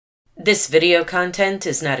This video content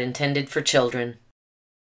is not intended for children.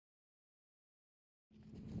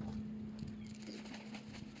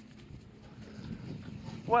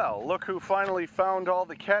 Well, look who finally found all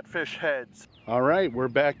the catfish heads. All right, we're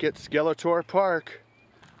back at Skeletor Park.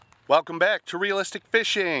 Welcome back to Realistic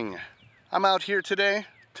Fishing. I'm out here today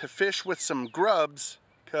to fish with some grubs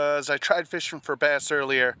because I tried fishing for bass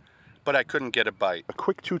earlier, but I couldn't get a bite. A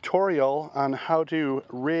quick tutorial on how to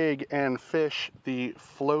rig and fish the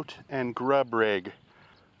float and grub rig.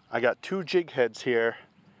 I got 2 jig heads here.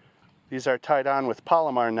 These are tied on with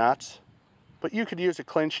Palomar knots, but you could use a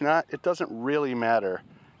clinch knot. It doesn't really matter.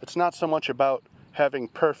 It's not so much about having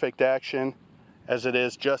perfect action as it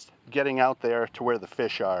is just getting out there to where the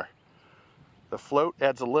fish are. The float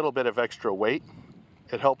adds a little bit of extra weight.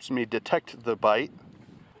 It helps me detect the bite,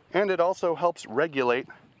 and it also helps regulate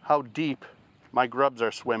how deep my grubs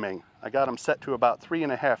are swimming. I got them set to about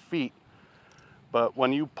 3.5 feet, but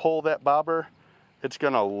when you pull that bobber, it's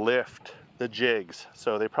gonna lift the jigs,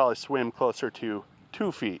 so they probably swim closer to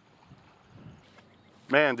 2 feet.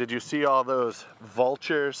 Man, did you see all those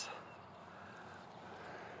vultures?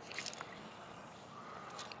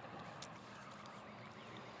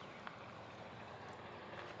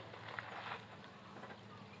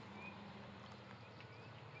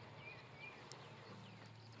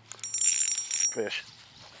 Fish.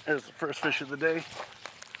 There's the first fish of the day.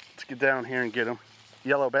 Let's get down here and get them.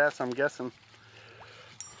 Yellow bass, I'm guessing.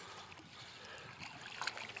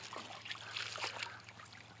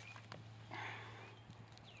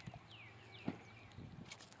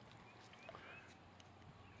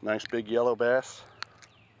 Nice big yellow bass.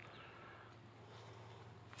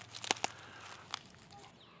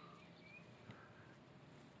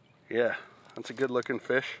 Yeah, that's a good looking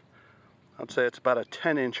fish. I'd say it's about a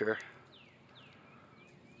 10-incher.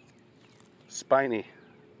 Spiny.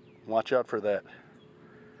 Watch out for that.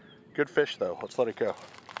 Good fish though. Let's let it go.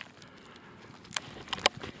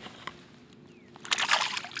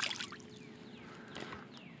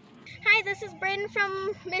 Hi, this is Braden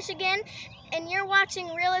from Michigan, and you're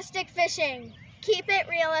watching Realistic Fishing. Keep it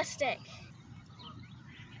realistic.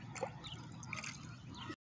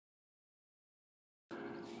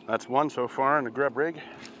 That's one so far in the grub rig.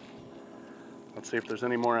 Let's see if there's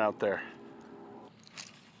any more out there.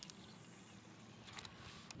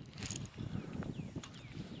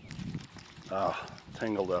 Oh,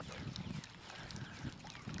 tangled up.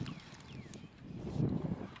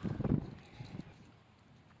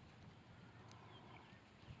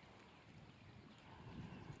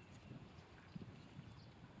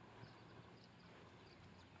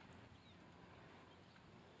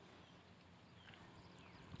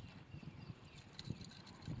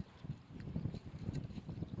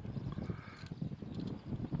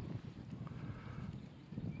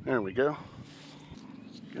 There we go.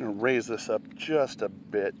 Gonna raise this up just a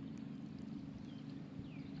bit.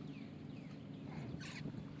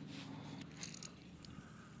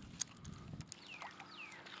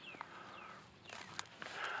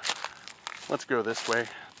 Let's go this way.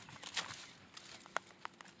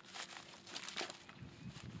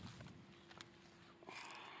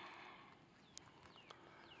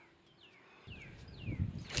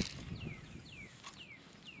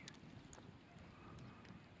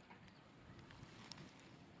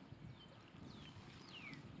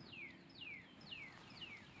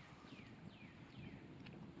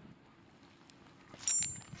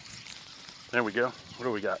 There we go. What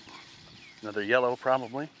do we got? Another yellow,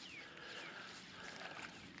 probably.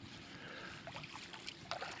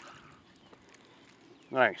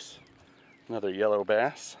 Nice. Another yellow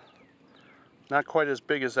bass. Not quite as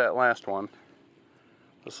big as that last one.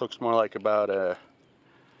 This looks more like about a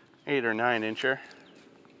 8 or 9-incher.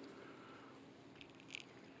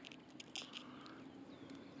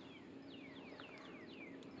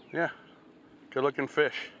 Yeah, good looking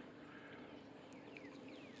fish.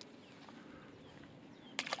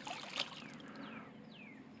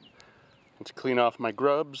 Let's clean off my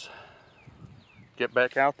grubs, get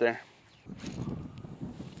back out there.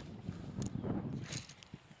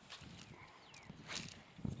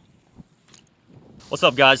 What's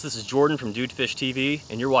up guys, this is Jordan from Dude Fish TV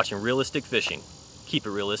and you're watching Realistic Fishing. Keep it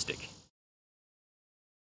realistic.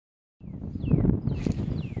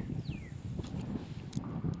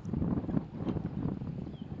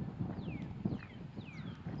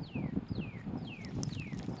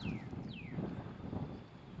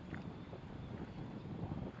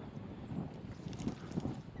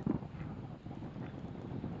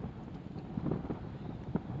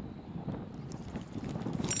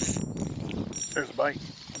 There's a bite.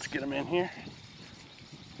 Let's get him in here.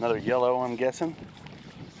 Another yellow, I'm guessing.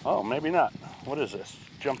 Oh, maybe not. What is this?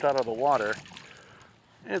 jumped out of the water.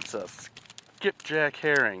 It's a skipjack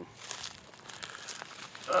herring.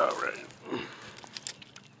 All right.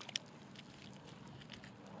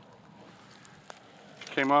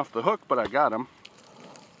 Came off the hook, but I got him.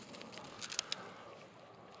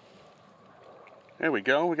 There we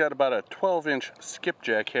go. We got about a 12-inch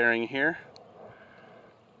skipjack herring here.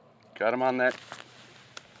 Got him on that.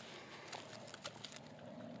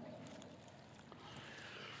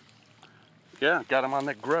 Yeah, got him on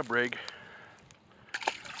that grub rig.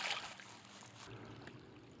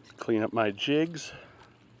 Clean up my jigs.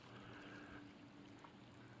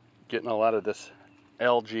 Getting a lot of this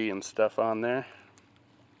algae and stuff on there.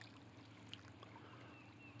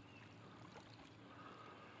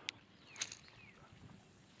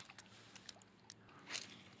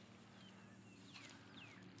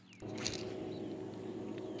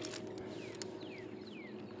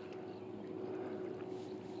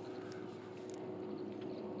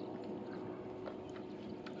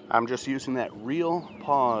 I'm just using that reel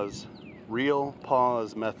pause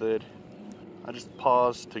method. I just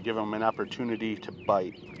pause to give them an opportunity to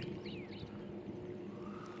bite.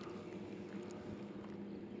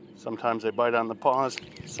 Sometimes they bite on the pause,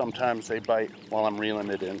 sometimes they bite while I'm reeling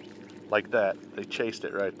it in. Like that. They chased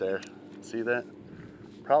it right there. See that?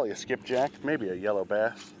 Probably a skipjack, maybe a yellow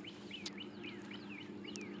bass.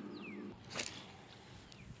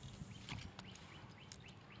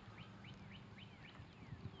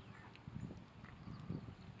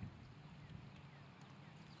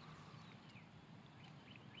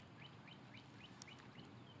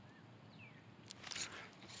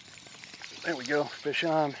 There we go, fish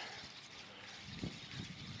on.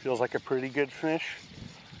 Feels like a pretty good fish.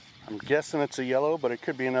 I'm guessing it's a yellow, but it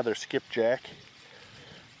could be another skipjack.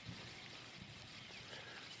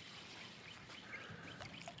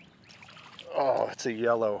 Oh, it's a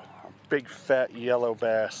yellow, a big fat yellow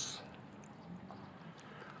bass.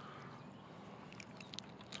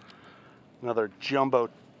 Another jumbo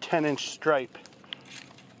 10-inch stripe.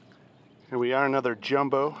 Here we are, another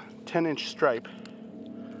jumbo 10-inch stripe.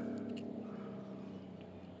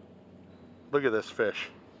 Look at this fish.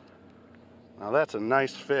 Now that's a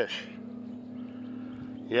nice fish.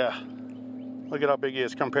 Yeah. Look at how big he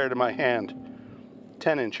is compared to my hand.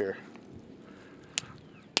 10-incher.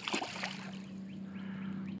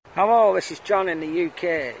 Hello, this is John in the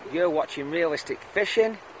UK. You're watching Realistic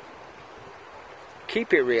Fishing.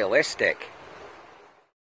 Keep it realistic.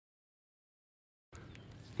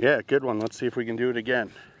 Yeah, good one. Let's see if we can do it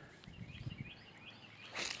again.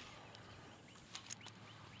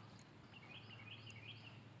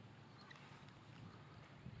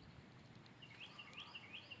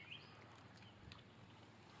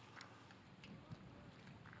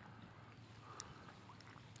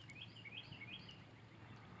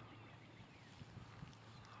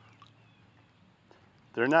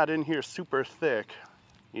 They're not in here super thick.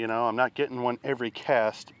 You know, I'm not getting one every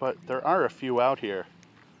cast, but there are a few out here.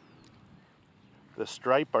 The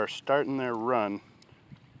stripe are starting their run.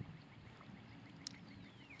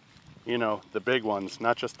 You know, the big ones,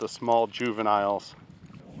 not just the small juveniles.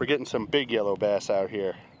 We're getting some big yellow bass out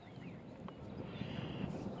here.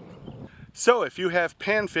 So if you have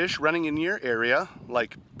panfish running in your area,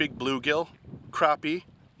 like big bluegill, crappie,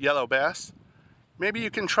 yellow bass, maybe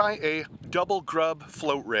you can try a double grub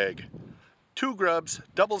float rig. 2 grubs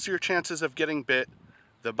doubles your chances of getting bit.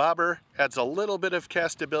 The bobber adds a little bit of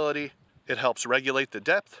castability. It helps regulate the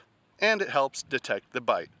depth, and it helps detect the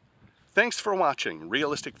bite. Thanks for watching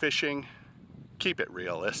Realistic Fishing. Keep it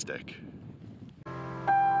realistic.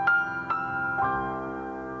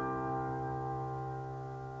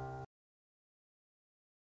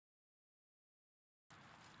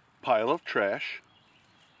 Pile of trash,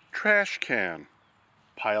 trash can.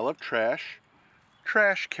 Pile of trash,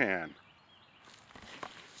 trash can.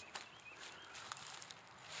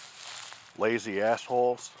 Lazy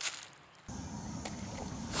assholes.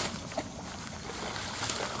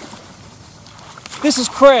 This is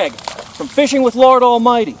Craig from Fishing with Lord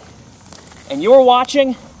Almighty, and you're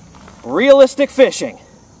watching Realistic Fishing.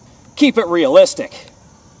 Keep it realistic.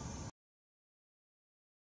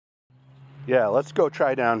 Yeah, let's go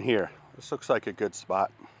try down here. This looks like a good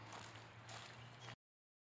spot.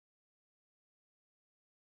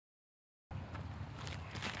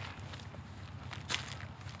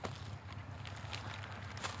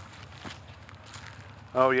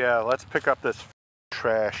 Oh yeah, let's pick up this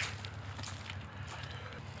trash.